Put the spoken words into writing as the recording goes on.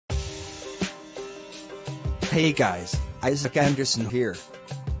Hey guys, Isaac Anderson here.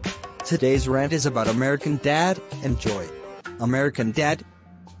 Today's rant is about American Dad. Enjoy. American Dad?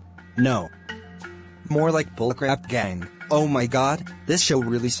 No. More like bullcrap gang. Oh my god, this show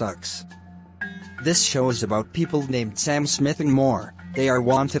really sucks. This show is about people named Sam Smith and more. They are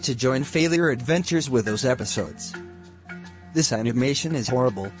wanted to join failure adventures with those episodes. This animation is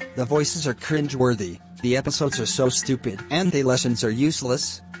horrible, the voices are cringe-worthy, the episodes are so stupid, and the lessons are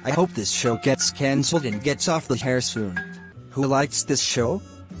useless. I hope this show gets cancelled and gets off the air soon. Who likes this show?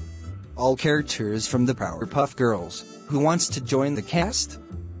 All characters from the Powerpuff Girls. Who wants to join the cast?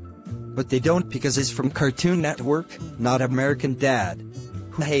 But they don't because it's from Cartoon Network, not American Dad.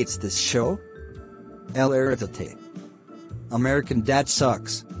 Who hates this show? El Heredité. American Dad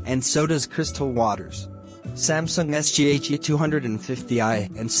sucks, and so does Crystal Waters. Samsung SGHE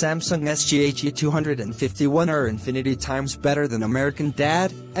 250i and Samsung SGHE 251 are infinity times better than American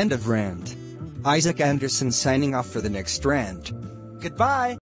Dad. End of rant. Isaac Anderson signing off for the next rant.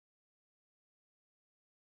 Goodbye!